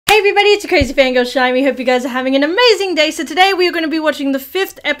everybody, it's your crazy fangirl Shimey. Hope you guys are having an amazing day. So today we are going to be watching the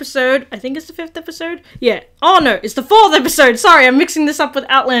 5th episode. I think it's the 5th episode? Yeah. Oh no, it's the 4th episode. Sorry, I'm mixing this up with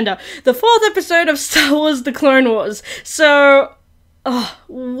Outlander. The 4th episode of Star Wars The Clone Wars. So,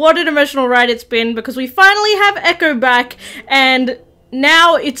 what an emotional ride it's been because we finally have Echo back and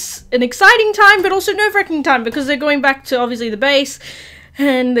now it's an exciting time but also nerve-wracking time because they're going back to obviously the base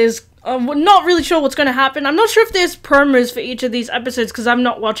and there's we're not really sure what's going to happen. I'm not sure if there's promos for each of these episodes because I'm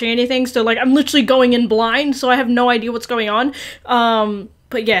not watching anything, so like I'm literally going in blind, so I have no idea what's going on.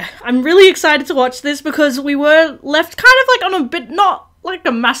 But yeah, I'm really excited to watch this because we were left kind of like on a bit, not like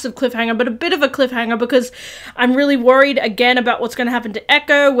a massive cliffhanger, but a bit of a cliffhanger because I'm really worried again about what's going to happen to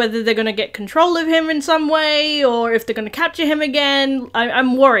Echo, whether they're going to get control of him in some way or if they're going to capture him again.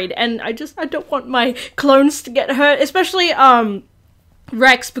 I'm worried, and I don't want my clones to get hurt, especially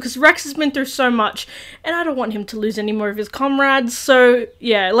Rex, because Rex has been through so much and I don't want him to lose any more of his comrades. So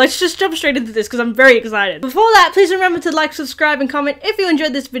yeah, let's just jump straight into this because I'm very excited. Before that, please remember to like, subscribe and comment if you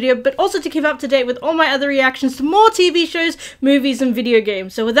enjoyed this video, but also to keep up to date with all my other reactions to more TV shows, movies and video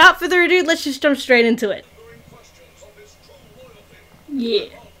games. So without further ado, let's just jump straight into it. Yeah.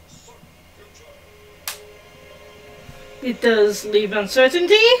 It does leave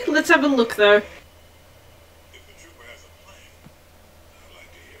uncertainty. Let's have a look though.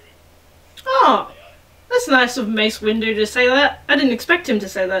 Oh, that's nice of Mace Windu to say that. I didn't expect him to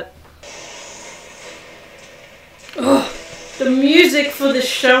say that. Oh, the music for this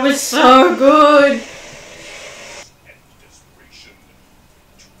show is so good.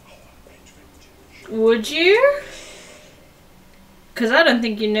 Would you? Because I don't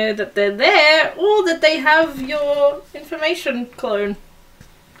think you know that they're there or that they have your information clone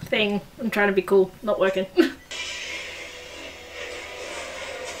thing. I'm trying to be cool, not working.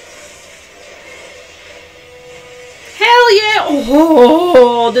 Hell yeah!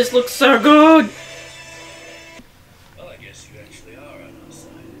 Oh, this looks so good! Well, I guess you actually are on our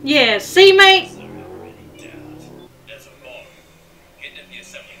side. Yeah, see, mate? There's a bomb hidden in the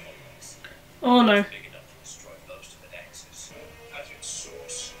assembly complex. Oh no. Big enough to destroy most of the Nexus. At its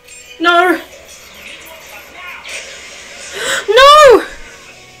source. No! No!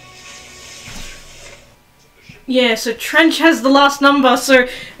 Yeah, so Trench has the last number, so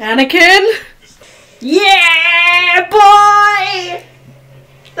Anakin... Yeah, boy!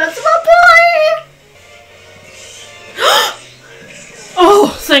 That's my boy! Oh,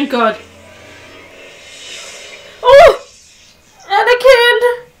 thank God. Oh! Anakin!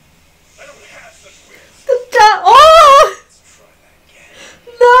 Oh!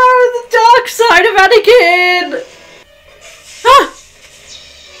 No, the dark side of Anakin! Ah!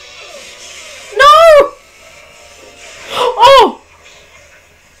 No! Oh!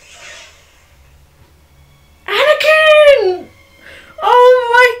 Anakin! Oh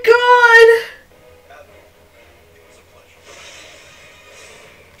my God!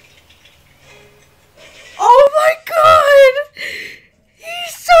 Oh my God!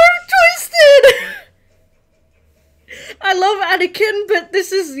 He's so twisted! I love Anakin, but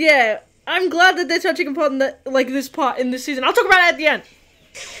this is, yeah. I'm glad that they're touching upon the, like, this part in this season. I'll talk about it at the end.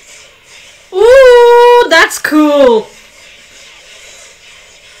 Ooh, that's cool.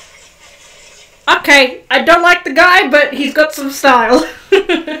 Okay, I don't like the guy, but he's got some style. What do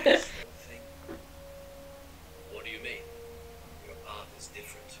you mean? Your path is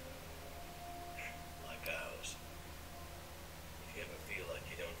different. Like ours. If you ever feel like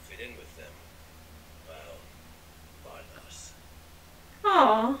you don't fit in with them, well, find us.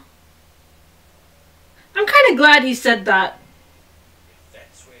 Aww. I'm kind of glad he said that. If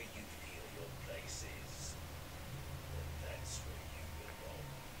that's where you feel your place is, then that's where you belong.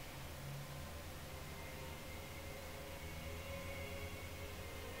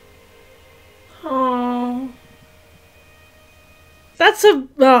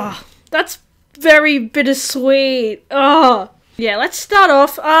 Oh, that's very bittersweet. Oh, yeah. Let's start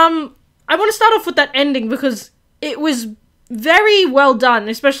off. I want to start off with that ending because it was very well done,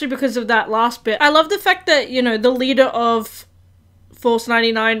 especially because of that last bit. I love the fact that, you know, the leader of Force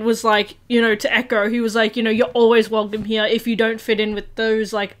 99 was like, you know, to Echo, he was like, you know, you're always welcome here if you don't fit in with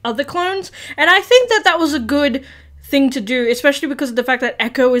those like other clones. And I think that that was a good thing to do, especially because of the fact that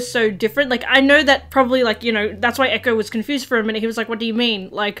Echo is so different. Like, I know that probably, like, you know, that's why Echo was confused for a minute. He was like, what do you mean?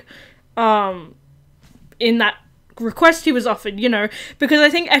 Like, in that request he was offered, you know, because I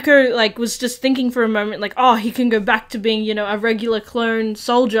think Echo, like, was just thinking for a moment, like, oh, he can go back to being, you know, a regular clone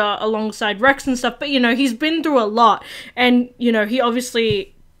soldier alongside Rex and stuff, but, you know, he's been through a lot, and, you know, he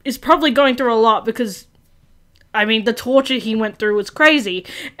obviously is probably going through a lot because, I mean, the torture he went through was crazy,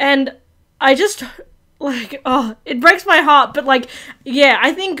 and I just like, oh, it breaks my heart, but like, yeah,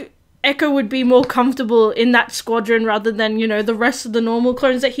 I think Echo would be more comfortable in that squadron rather than, you know, the rest of the normal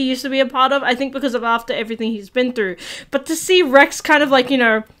clones that he used to be a part of. I think because of after everything he's been through. But to see Rex kind of like, you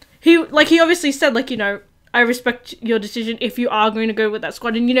know, he obviously said like, you know, I respect your decision if you are going to go with that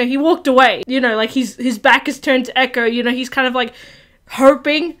squad. And, you know, he walked away, you know, like his back is turned to Echo, you know, he's kind of like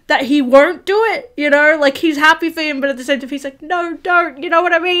hoping that he won't do it, you know, like he's happy for him, but at the same time he's like, no, don't, you know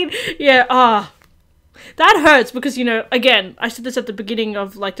what I mean? Yeah, that hurts because, you know, again, I said this at the beginning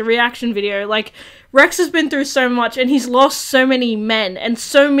of, like, the reaction video, like, Rex has been through so much, and he's lost so many men, and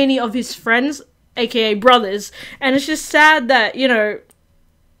so many of his friends, aka brothers, and it's just sad that, you know,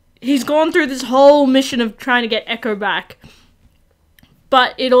 he's gone through this whole mission of trying to get Echo back,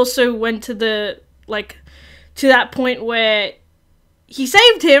 but it also went to the, like, to that point where he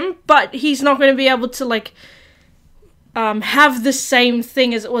saved him, but he's not going to be able to, like, have the same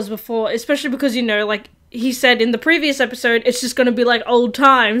thing as it was before, especially because, you know, like he said in the previous episode, it's just going to be like old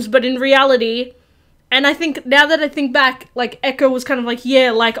times, but in reality, and I think, now that I think back, like, Echo was kind of like,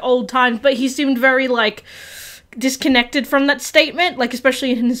 yeah, like old times, but he seemed very, like, disconnected from that statement, like,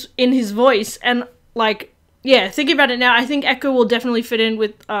 especially in his voice, and, like, yeah, thinking about it now, I think Echo will definitely fit in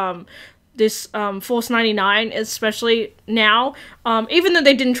with, this Force 99, especially now, even though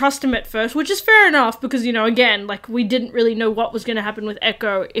they didn't trust him at first, which is fair enough, because, you know, again, like, we didn't really know what was going to happen with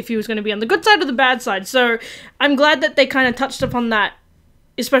Echo, if he was going to be on the good side or the bad side, so I'm glad that they kind of touched upon that,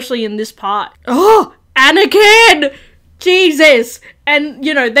 especially in this part. Oh, Anakin! Jesus! And,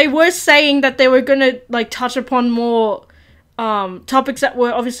 you know, they were saying that they were going to, like, touch upon more topics that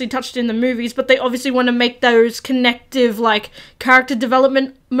were obviously touched in the movies, but they obviously want to make those connective, like, character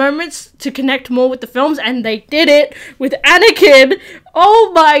development moments to connect more with the films, and they did it with Anakin.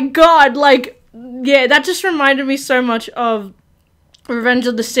 Oh my god, like, yeah, that just reminded me so much of Revenge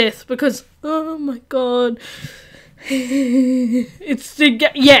of the Sith, because, oh my god, it's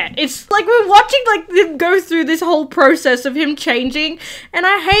like we're watching, like, them go through this whole process of him changing, and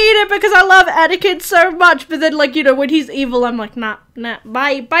I hate it because I love Anakin so much, but then, like, you know, when he's evil, I'm like, nah,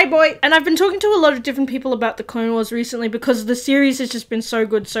 bye boy. And I've been talking to a lot of different people about the Clone Wars recently because the series has just been so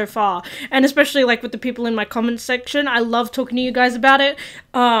good so far, and especially, like, with the people in my comments section, I love talking to you guys about it,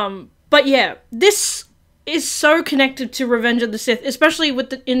 but yeah, this is so connected to Revenge of the Sith, especially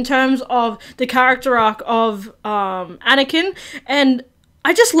with in terms of the character arc of Anakin, and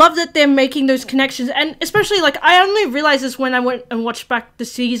I just love that they're making those connections, and especially, like, I only realized this when I went and watched back the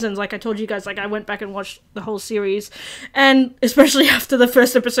seasons, like I told you guys, like, I went back and watched the whole series, and especially after the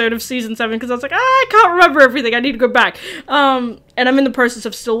first episode of season 7, because I was like, I can't remember everything, I need to go back, and I'm in the process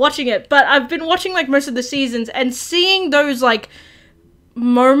of still watching it, but I've been watching, like, most of the seasons, and seeing those, like,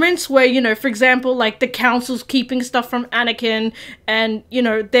 moments where, you know, for example, like, the council's keeping stuff from Anakin, and, you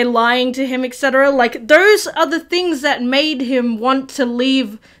know, they're lying to him, etc. Like, those are the things that made him want to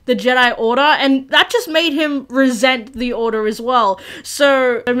leave the Jedi Order, and that just made him resent the Order as well.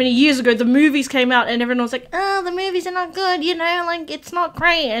 So many years ago, the movies came out, and everyone was like, oh, the movies are not good, you know, like, it's not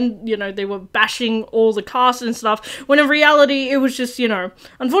great, and, you know, they were bashing all the cast and stuff, when in reality, it was just, you know,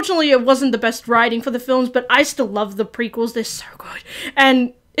 unfortunately, it wasn't the best writing for the films, but I still love the prequels, they're so good.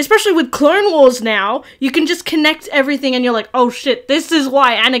 And especially with Clone Wars now, you can just connect everything and you're like, oh shit, this is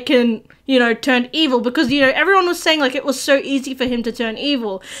why Anakin, you know, turned evil. Because, you know, everyone was saying, like, it was so easy for him to turn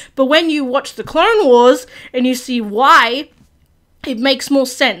evil. But when you watch the Clone Wars and you see why, it makes more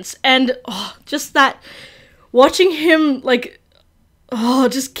sense. And, oh, just that, watching him, like, oh,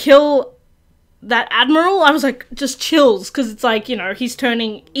 just kill that Admiral, I was like, just chills, because it's like, you know, he's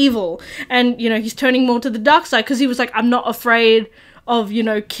turning evil, and, you know, he's turning more to the dark side, because he was like, I'm not afraid of, you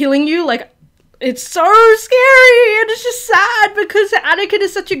know, killing you, like, it's so scary, and it's just sad, because Anakin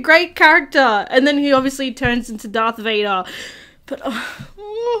is such a great character, and then he obviously turns into Darth Vader, but,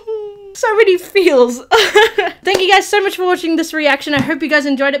 so many feels. Thank you guys so much for watching this reaction. I hope you guys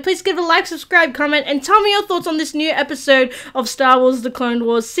enjoyed it. Please give it a like, subscribe, comment, and tell me your thoughts on this new episode of Star Wars The Clone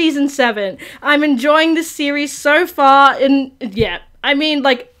Wars Season 7. I'm enjoying this series so far, and yeah, I mean,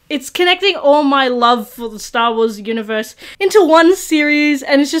 like, it's connecting all my love for the Star Wars universe into one series,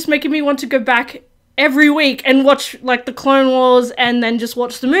 and it's just making me want to go back every week and watch, like, the Clone Wars and then just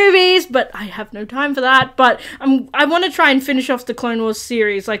watch the movies, but I have no time for that. But I want to try and finish off the Clone Wars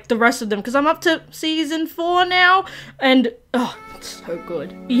series, like the rest of them, because I'm up to season 4 now, and oh, it's so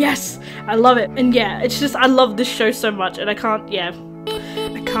good. Yes, I love it. And yeah, it's just, I love this show so much, and I can't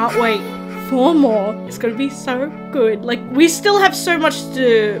wait for more. It's gonna be so good. Like, we still have so much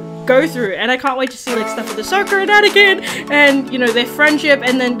to go through, and I can't wait to see, like, stuff with Ahsoka and Anakin, and, you know, their friendship,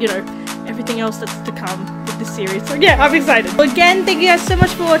 and then, you know, everything else that's to come with this series. So yeah, I'm excited. Well, again, thank you guys so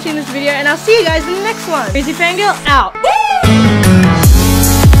much for watching this video, and I'll see you guys in the next one. Crazy Fangirl out.